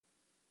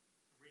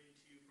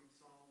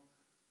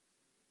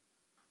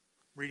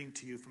Reading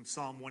to you from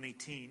Psalm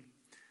 118,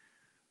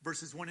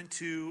 verses 1 and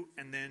 2,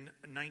 and then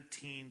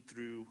 19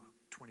 through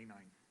 29.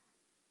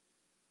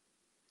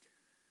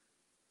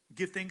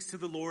 Give thanks to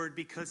the Lord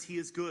because he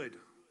is good,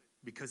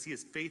 because he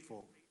is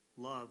faithful.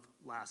 Love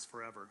lasts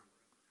forever.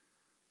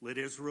 Let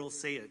Israel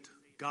say it.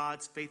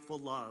 God's faithful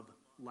love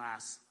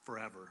lasts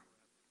forever.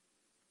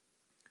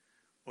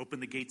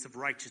 Open the gates of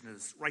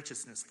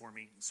righteousness for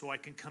me, so I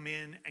can come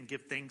in and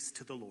give thanks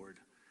to the Lord.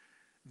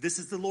 This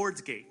is the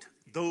Lord's gate.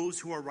 Those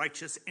who are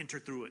righteous enter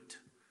through it.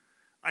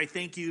 I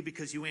thank you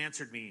because you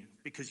answered me,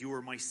 because you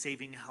were my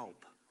saving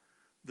help.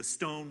 The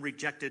stone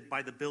rejected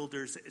by the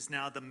builders is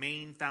now the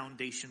main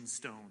foundation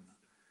stone.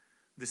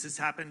 This has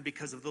happened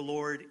because of the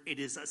Lord. It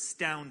is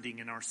astounding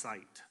in our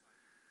sight.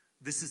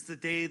 This is the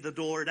day the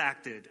Lord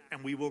acted,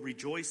 and we will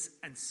rejoice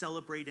and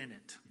celebrate in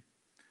it.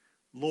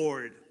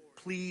 Lord,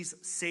 please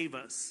save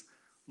us.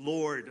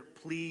 Lord,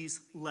 please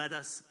let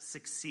us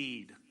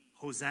succeed.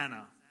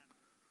 Hosanna.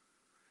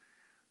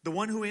 The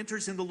one who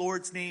enters in the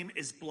Lord's name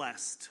is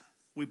blessed.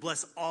 We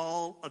bless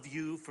all of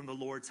you from the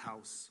Lord's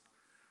house.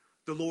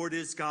 The Lord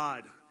is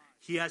God.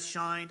 He has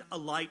shined a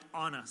light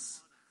on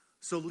us.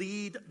 So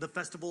lead the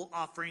festival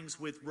offerings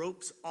with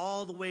ropes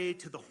all the way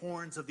to the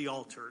horns of the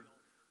altar.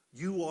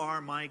 You are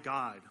my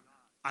God.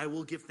 I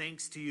will give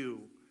thanks to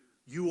you.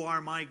 You are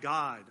my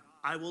God.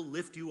 I will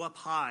lift you up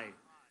high.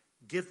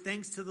 Give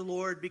thanks to the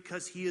Lord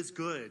because he is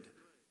good,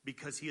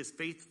 because his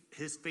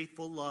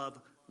faithful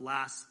love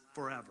lasts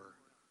forever.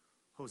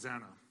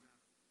 Hosanna.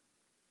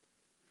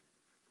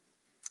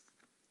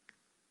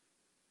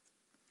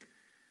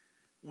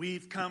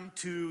 We've come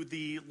to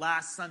the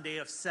last Sunday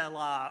of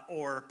Selah,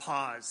 or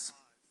pause,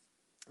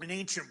 an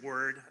ancient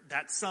word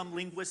that some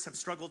linguists have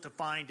struggled to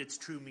find its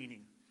true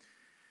meaning.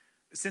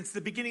 Since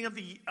the beginning of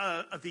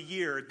the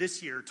year,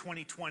 this year,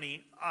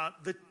 2020,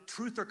 the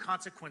Truth or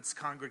Consequence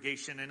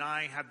congregation and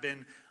I have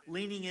been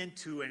leaning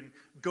into and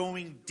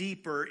going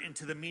deeper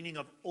into the meaning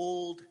of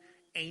old,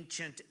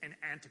 ancient, and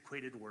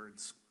antiquated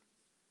words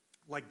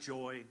like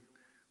joy,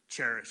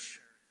 cherish,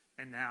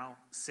 and now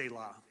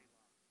Selah.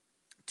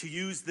 To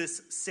use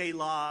this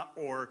Selah,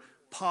 or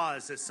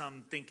pause as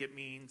some think it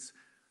means,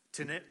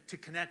 to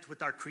connect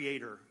with our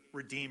Creator,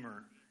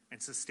 Redeemer,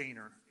 and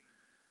Sustainer,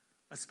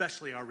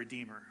 especially our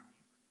Redeemer.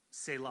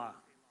 Selah.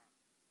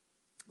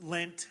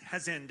 Lent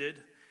has ended,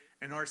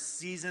 and our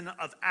season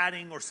of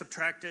adding or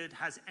subtracted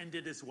has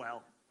ended as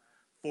well.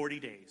 40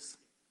 days.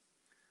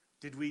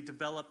 Did we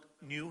develop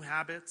new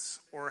habits,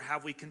 or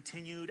have we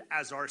continued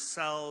as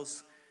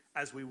ourselves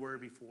as we were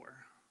before?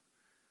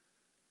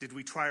 Did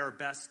we try our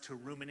best to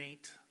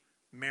ruminate,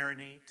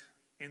 marinate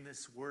in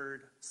this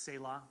word,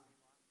 Selah?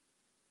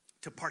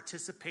 To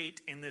participate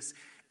in this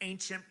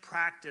ancient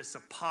practice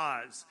of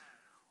pause?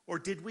 Or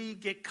did we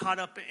get caught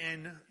up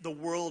in the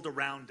world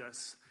around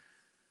us,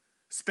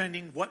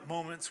 spending what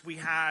moments we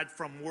had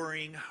from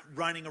worrying,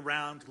 running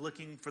around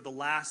looking for the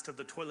last of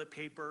the toilet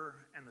paper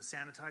and the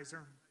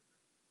sanitizer?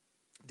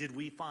 Did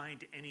we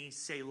find any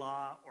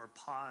Selah or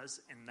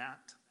pause in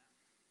that?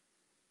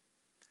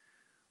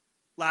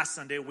 Last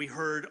Sunday, we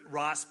heard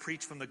Ross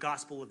preach from the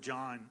Gospel of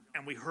John,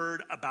 and we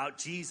heard about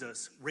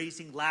Jesus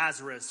raising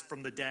Lazarus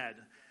from the dead.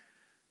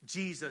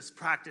 Jesus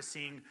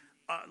practicing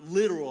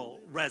literal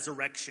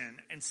resurrection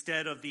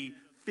instead of the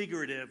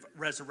figurative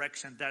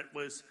resurrection that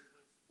was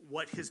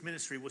what his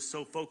ministry was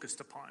so focused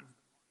upon.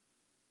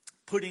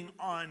 Putting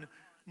on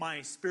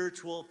my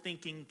spiritual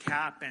thinking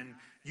cap and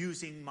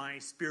using my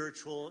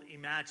spiritual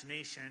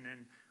imagination,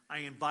 and I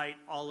invite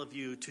all of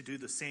you to do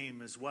the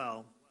same as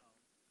well.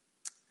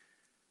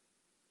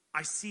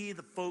 I see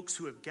the folks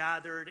who have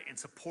gathered in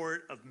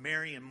support of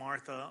Mary and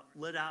Martha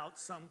let out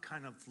some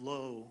kind of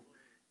low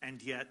and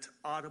yet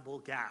audible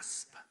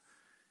gasp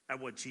at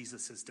what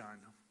Jesus has done,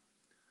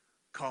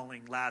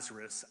 calling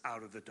Lazarus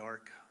out of the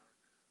dark,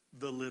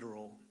 the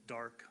literal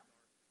dark.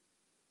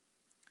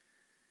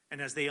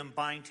 And as they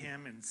unbind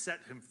him and set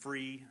him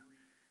free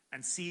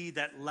and see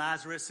that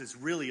Lazarus is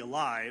really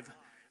alive,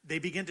 they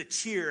begin to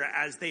cheer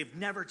as they've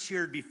never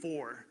cheered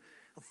before.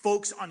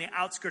 Folks on the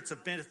outskirts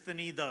of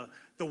Bethany, the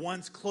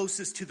ones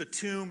closest to the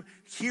tomb,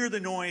 hear the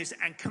noise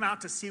and come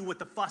out to see what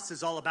the fuss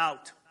is all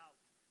about.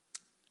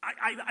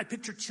 I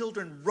picture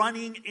children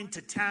running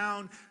into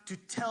town to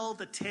tell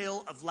the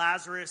tale of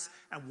Lazarus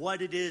and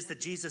what it is that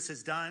Jesus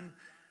has done,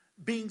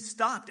 being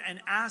stopped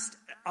and asked,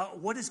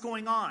 what is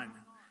going on?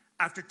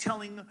 After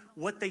telling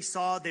what they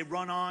saw, they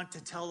run on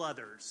to tell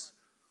others.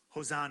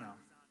 Hosanna.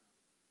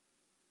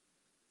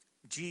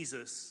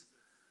 Jesus,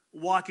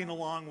 walking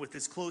along with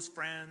his close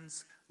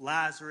friends,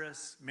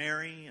 Lazarus,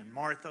 Mary, and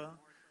Martha,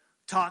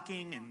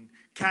 talking and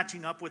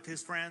catching up with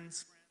his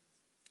friends.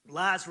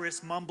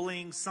 Lazarus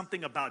mumbling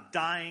something about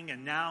dying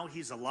and now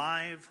he's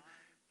alive.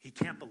 He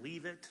can't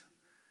believe it.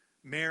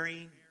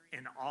 Mary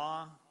in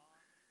awe.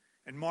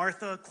 And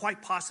Martha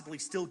quite possibly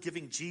still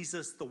giving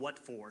Jesus the what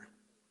for.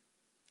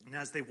 And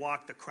as they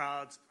walk, the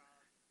crowds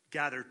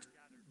gathered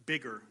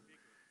bigger,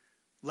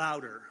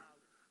 louder,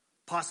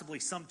 possibly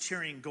some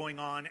cheering going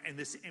on in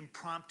this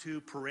impromptu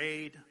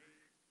parade.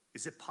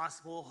 Is it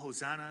possible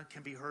Hosanna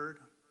can be heard?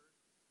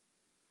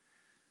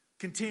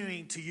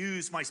 Continuing to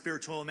use my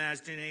spiritual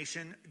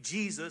imagination,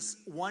 Jesus,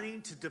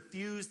 wanting to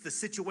diffuse the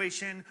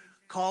situation,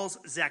 calls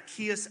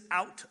Zacchaeus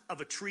out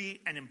of a tree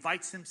and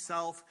invites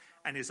himself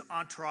and his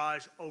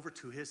entourage over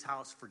to his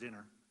house for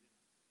dinner.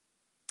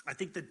 I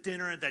think the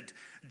dinner that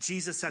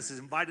Jesus has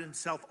invited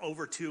himself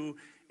over to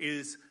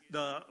is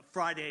the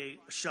Friday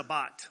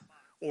Shabbat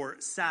or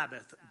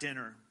Sabbath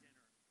dinner.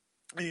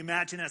 And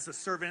imagine as the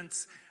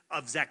servants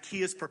of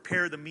Zacchaeus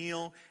prepare the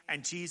meal,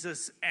 and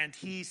Jesus and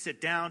he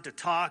sit down to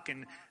talk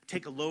and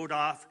take a load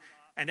off.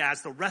 And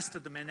as the rest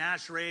of the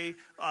menagerie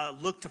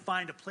look to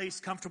find a place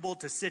comfortable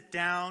to sit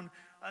down,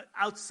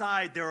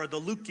 outside there are the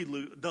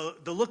looky-loos,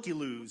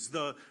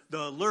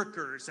 the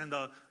lurkers, and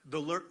the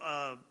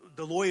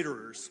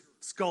loiterers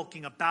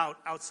skulking about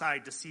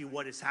outside to see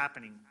what is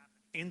happening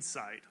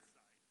inside.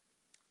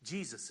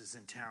 Jesus is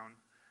in town,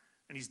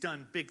 and he's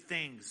done big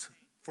things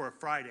for a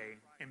Friday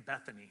in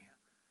Bethany.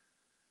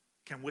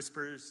 Can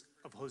whispers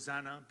of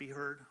Hosanna be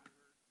heard?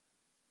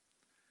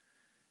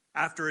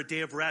 After a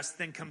day of rest,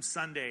 then comes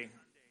Sunday.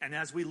 And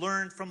as we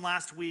learned from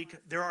last week,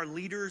 there are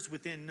leaders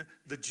within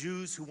the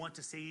Jews who want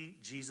to see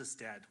Jesus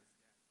dead.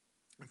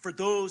 And for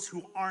those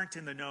who aren't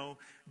in the know,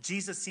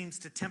 Jesus seems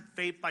to tempt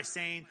fate by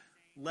saying,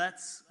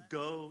 let's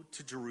go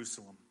to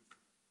Jerusalem.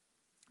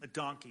 A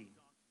donkey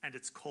and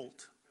its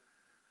colt.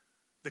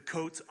 The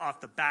coats off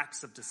the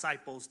backs of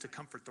disciples to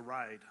comfort the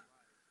ride.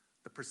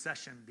 The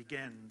procession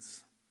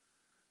begins.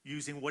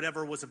 Using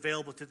whatever was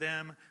available to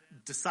them,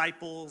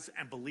 disciples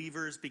and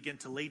believers begin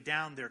to lay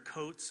down their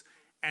coats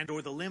and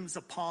or the limbs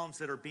of palms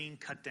that are being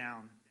cut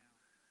down.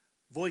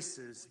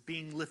 Voices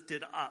being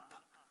lifted up.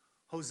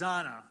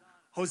 Hosanna,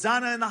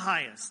 Hosanna in the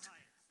highest.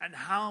 And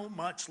how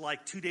much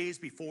like 2 days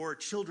before,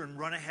 children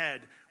run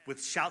ahead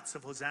with shouts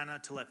of Hosanna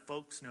to let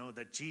folks know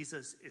that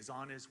Jesus is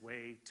on his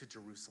way to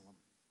Jerusalem.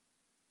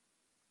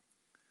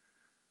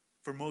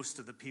 For most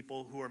of the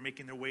people who are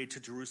making their way to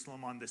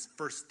Jerusalem on this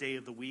first day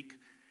of the week,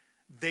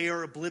 they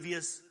are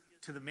oblivious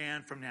to the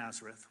man from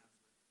Nazareth.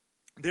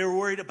 They're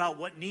worried about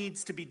what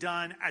needs to be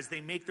done as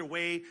they make their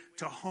way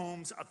to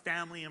homes of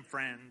family and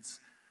friends,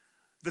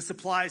 the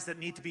supplies that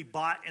need to be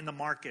bought in the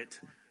market,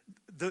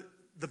 the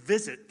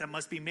visit that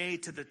must be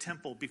made to the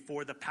temple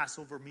before the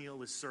Passover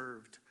meal is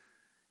served.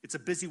 It's a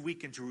busy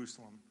week in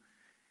Jerusalem.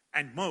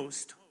 And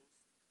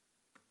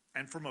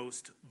for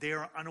most, they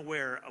are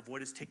unaware of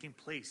what is taking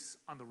place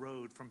on the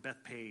road from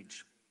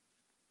Bethpage.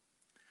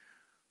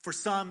 For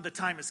some, the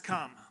time has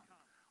come.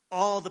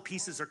 All the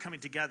pieces are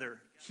coming together.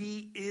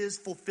 He is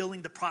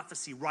fulfilling the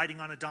prophecy, riding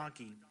on a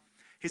donkey.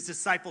 His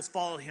disciples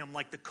follow him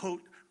like the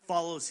coat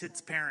follows its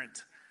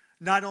parent.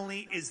 Not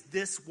only is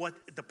this what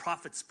the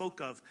prophet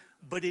spoke of,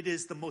 but it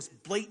is the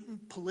most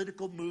blatant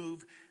political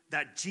move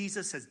that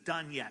Jesus has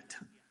done yet.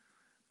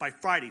 By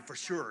Friday, for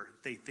sure,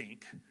 they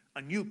think,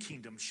 a new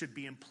kingdom should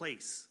be in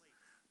place.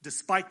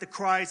 Despite the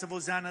cries of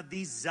Hosanna,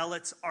 these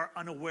zealots are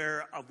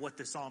unaware of what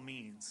this all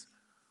means.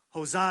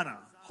 Hosanna,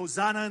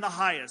 Hosanna in the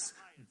highest.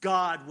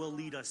 God will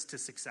lead us to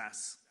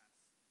success.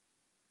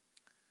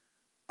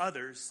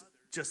 Others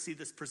just see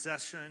this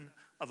procession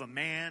of a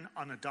man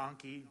on a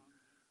donkey,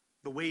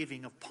 the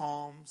waving of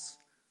palms,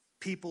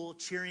 people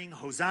cheering,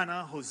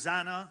 Hosanna,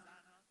 Hosanna.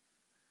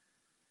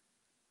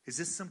 Is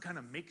this some kind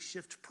of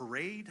makeshift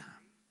parade?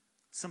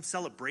 Some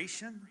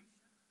celebration?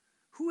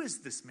 Who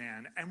is this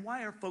man, and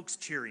why are folks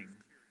cheering,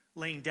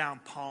 laying down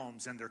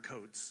palms and their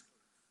coats?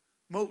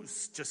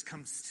 Most just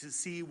comes to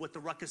see what the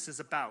ruckus is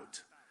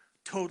about,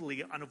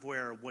 totally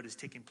unaware of what is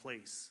taking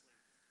place.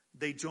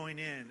 They join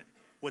in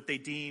what they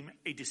deem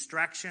a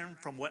distraction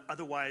from what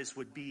otherwise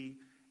would be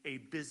a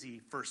busy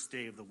first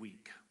day of the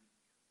week.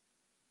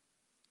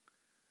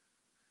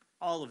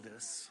 All of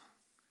this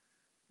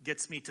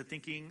gets me to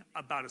thinking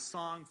about a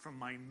song from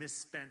my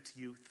misspent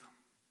youth.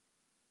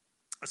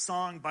 A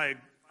song by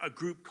a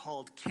group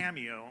called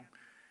Cameo,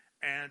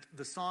 and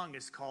the song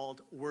is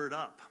called Word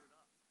Up.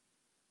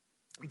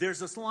 There's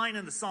this line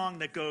in the song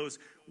that goes,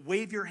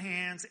 wave your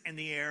hands in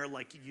the air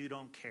like you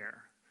don't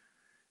care.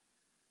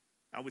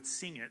 I would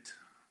sing it,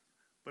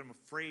 but I'm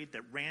afraid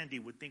that Randy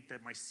would think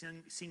that my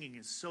singing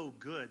is so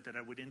good that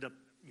I would end up,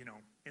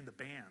 in the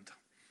band.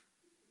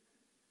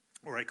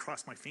 Or I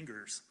cross my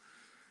fingers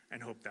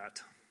and hope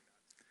that.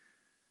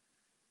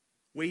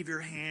 Wave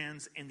your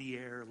hands in the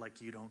air like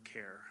you don't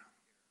care.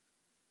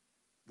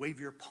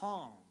 Wave your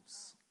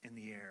palms in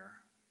the air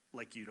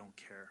like you don't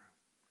care.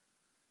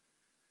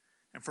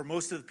 And for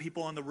most of the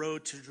people on the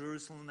road to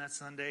Jerusalem that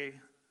Sunday,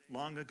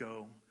 long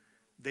ago,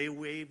 they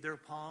waved their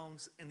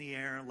palms in the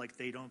air like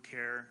they don't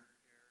care,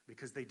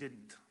 because they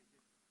didn't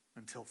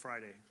until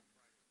Friday.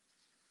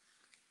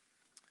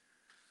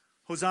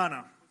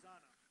 Hosanna,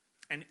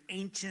 an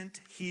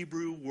ancient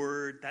Hebrew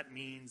word that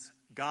means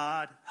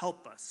God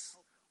help us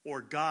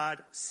or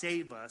God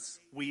save us,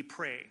 we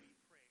pray.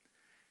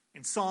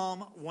 In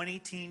Psalm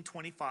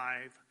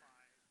 118:25,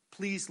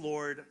 please,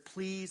 Lord,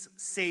 please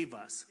save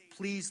us.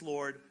 Please,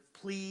 Lord,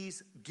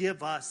 please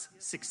give us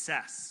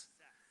success.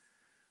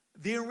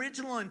 The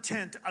original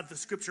intent of the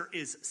scripture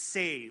is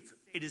save.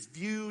 It is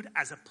viewed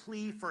as a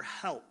plea for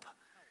help.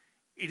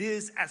 It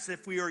is as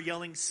if we are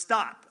yelling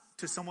stop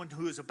to someone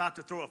who is about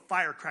to throw a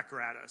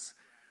firecracker at us.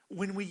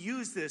 When we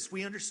use this,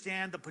 we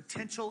understand the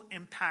potential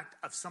impact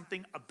of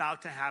something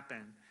about to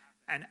happen,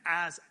 and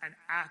as an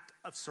act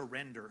of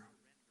surrender.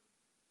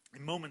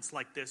 In moments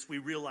like this, we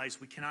realize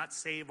we cannot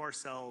save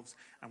ourselves,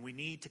 and we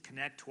need to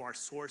connect to our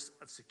source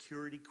of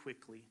security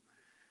quickly.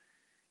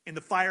 In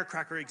the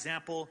firecracker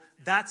example,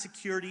 that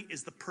security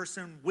is the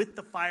person with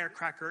the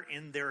firecracker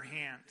in their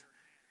hand.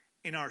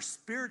 In our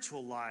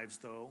spiritual lives,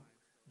 though,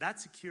 that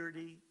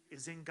security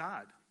is in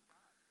God.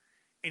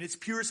 In its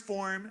purest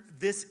form,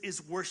 this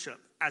is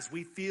worship, as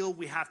we feel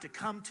we have to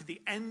come to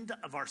the end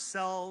of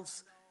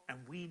ourselves and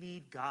we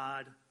need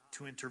God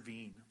to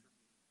intervene.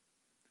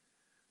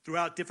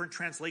 Throughout different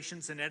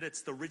translations and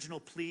edits, the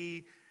original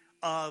plea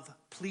of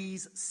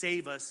 "please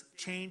save us"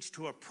 changed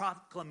to a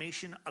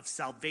proclamation of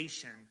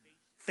salvation.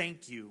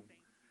 Thank you.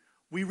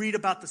 We read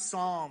about the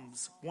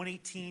Psalms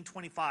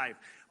 118:25.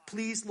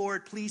 Please,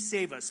 Lord, please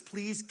save us.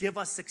 Please give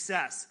us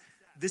success.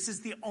 This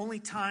is the only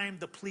time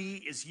the plea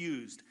is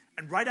used.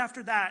 And right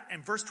after that,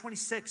 in verse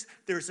 26,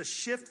 there's a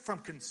shift from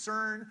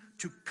concern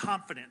to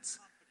confidence.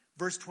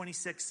 Verse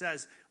 26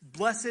 says,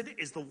 "Blessed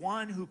is the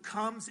one who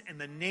comes in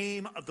the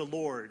name of the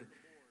Lord."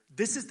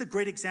 This is the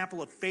great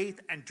example of faith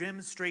and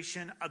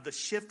demonstration of the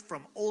shift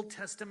from Old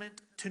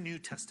Testament to New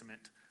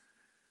Testament.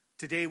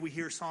 Today we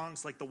hear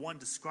songs like the one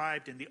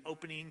described in the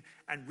opening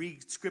and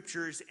read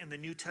scriptures in the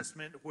New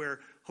Testament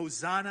where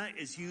Hosanna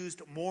is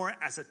used more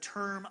as a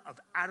term of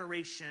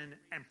adoration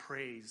and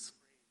praise.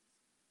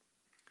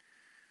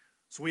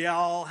 So we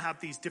all have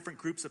these different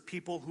groups of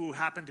people who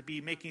happen to be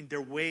making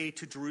their way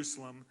to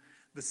Jerusalem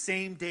the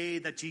same day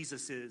that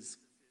Jesus is.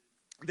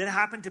 That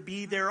happen to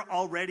be there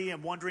already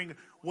and wondering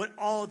what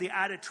all the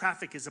added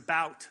traffic is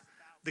about.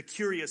 The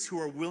curious who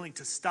are willing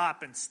to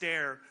stop and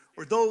stare,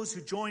 or those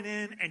who join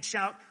in and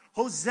shout,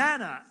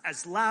 "Hosanna,"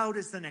 as loud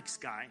as the next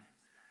guy.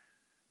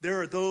 There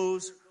are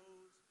those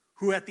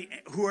who are at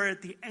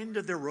the end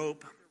of their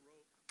rope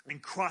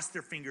and cross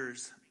their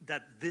fingers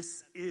that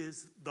this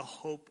is the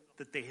hope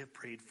that they have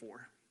prayed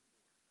for.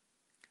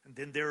 And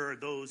then there are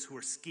those who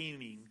are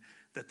scheming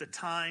that the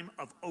time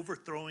of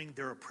overthrowing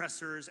their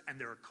oppressors and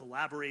their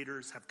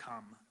collaborators have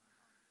come.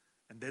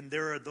 And then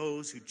there are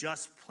those who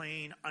just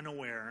plain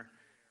unaware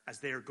as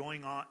they are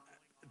going on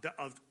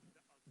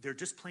they're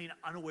just plain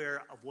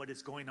unaware of what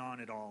is going on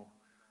at all.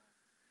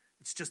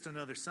 It's just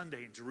another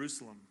Sunday in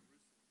Jerusalem,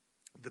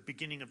 the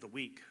beginning of the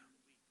week,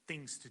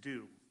 things to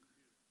do,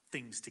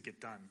 things to get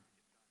done.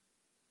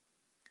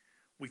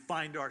 We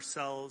find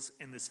ourselves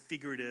in this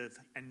figurative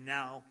and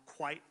now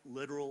quite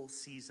literal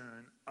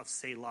season of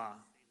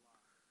Selah,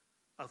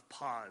 of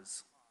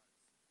pause,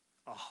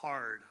 a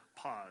hard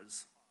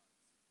pause.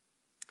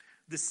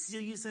 The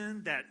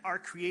season that our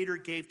Creator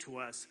gave to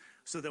us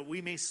so that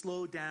we may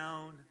slow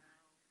down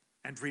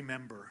and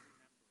remember,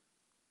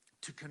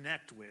 to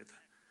connect with,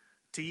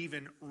 to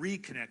even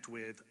reconnect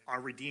with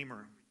our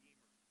Redeemer,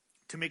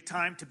 to make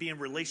time to be in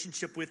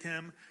relationship with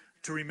Him,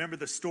 to remember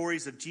the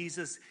stories of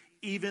Jesus,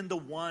 even the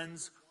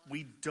ones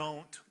we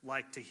don't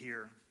like to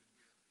hear,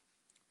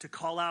 to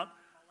call out,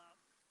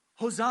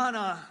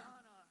 "Hosanna."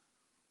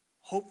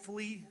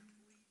 Hopefully,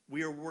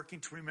 we are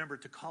working to remember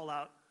to call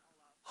out,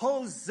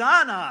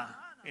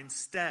 "Hosanna"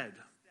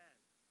 instead.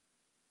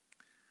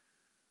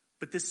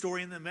 But this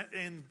story in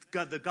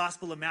the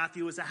Gospel of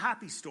Matthew is a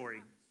happy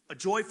story, a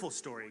joyful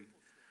story,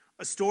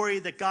 a story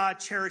that God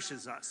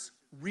cherishes us,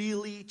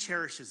 really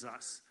cherishes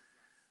us,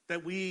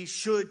 that we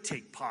should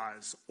take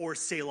pause or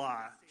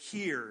Selah,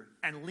 hear,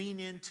 and lean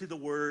into the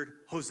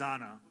word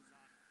Hosanna.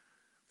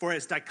 For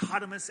as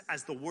dichotomous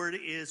as the word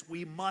is,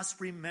 we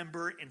must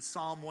remember in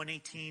Psalm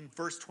 118,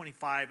 verse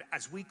 25,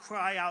 as we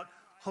cry out,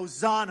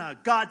 "Hosanna,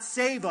 God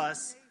save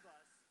us,"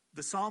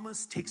 the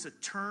psalmist takes a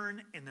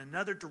turn in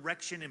another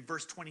direction in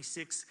verse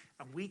 26,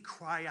 and we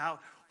cry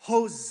out,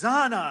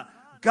 "Hosanna,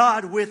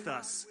 God with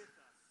us."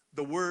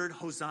 The word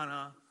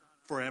Hosanna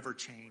forever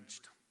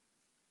changed.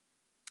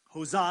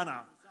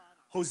 Hosanna,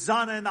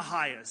 Hosanna in the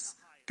highest,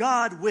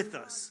 God with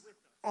us,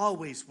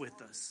 always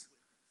with us.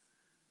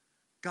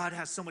 God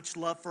has so much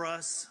love for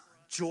us,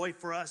 joy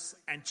for us,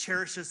 and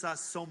cherishes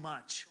us so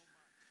much.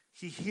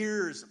 He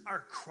hears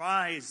our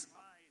cries,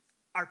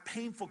 our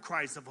painful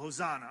cries of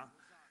Hosanna,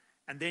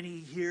 and then He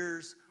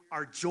hears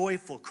our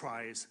joyful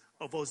cries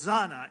of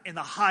Hosanna in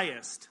the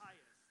highest.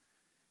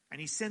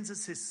 And He sends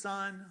us His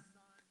Son,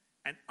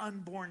 an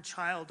unborn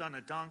child on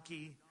a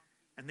donkey,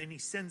 and then He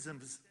sends Him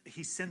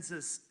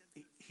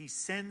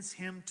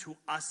to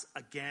us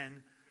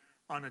again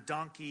on a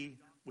donkey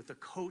with a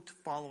coat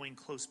following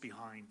close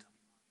behind.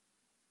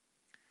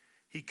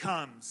 He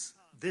comes,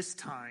 this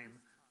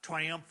time,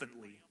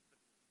 triumphantly.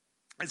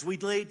 As we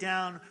lay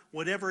down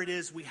whatever it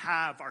is we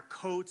have, our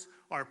coats,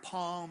 our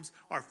palms,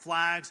 our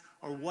flags,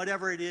 or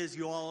whatever it is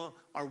you all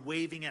are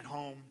waving at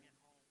home,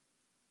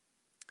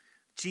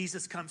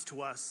 Jesus comes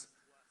to us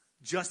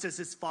just as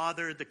His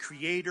Father, the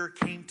Creator,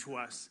 came to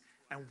us.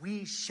 And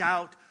we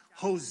shout,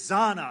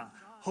 "Hosanna,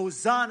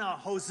 Hosanna,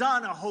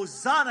 Hosanna,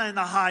 Hosanna in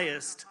the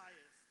highest."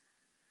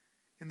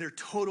 In their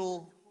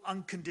total,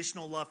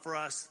 unconditional love for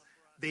us,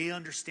 they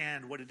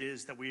understand what it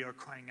is that we are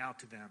crying out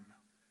to them,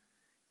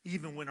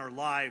 even when our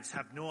lives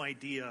have no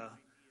idea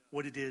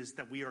what it is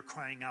that we are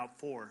crying out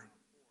for.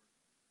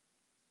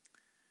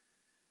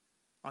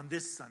 On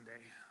this Sunday,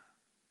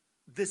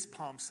 this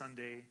Palm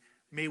Sunday,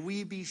 may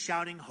we be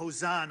shouting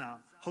Hosanna,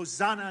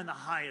 Hosanna in the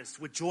highest,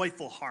 with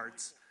joyful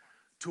hearts,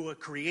 to a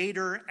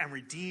Creator and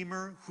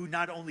Redeemer who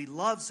not only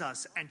loves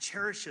us and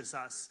cherishes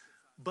us,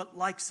 but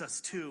likes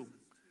us too.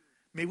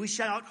 May we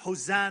shout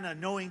Hosanna,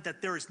 knowing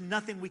that there is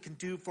nothing we can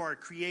do for our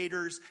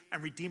Creator's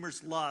and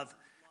Redeemer's love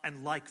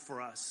and like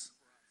for us.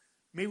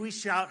 May we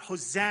shout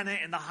Hosanna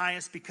in the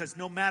highest, because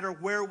no matter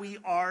where we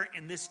are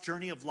in this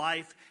journey of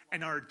life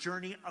and our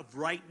journey of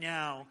right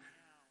now,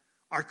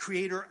 our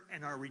Creator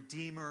and our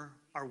Redeemer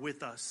are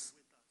with us.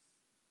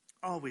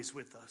 Always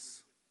with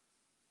us.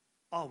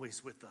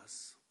 Always with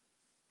us.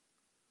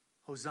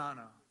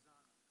 Hosanna.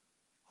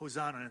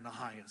 Hosanna in the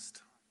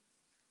highest.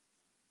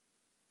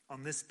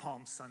 On this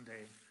Palm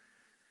Sunday,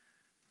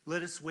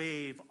 let us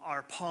wave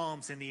our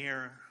palms in the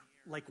air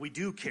like we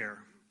do care,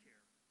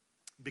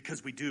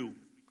 because we do.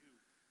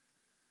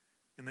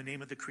 In the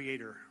name of the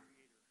Creator,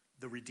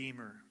 the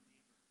Redeemer,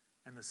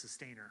 and the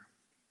Sustainer.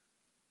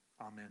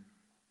 Amen.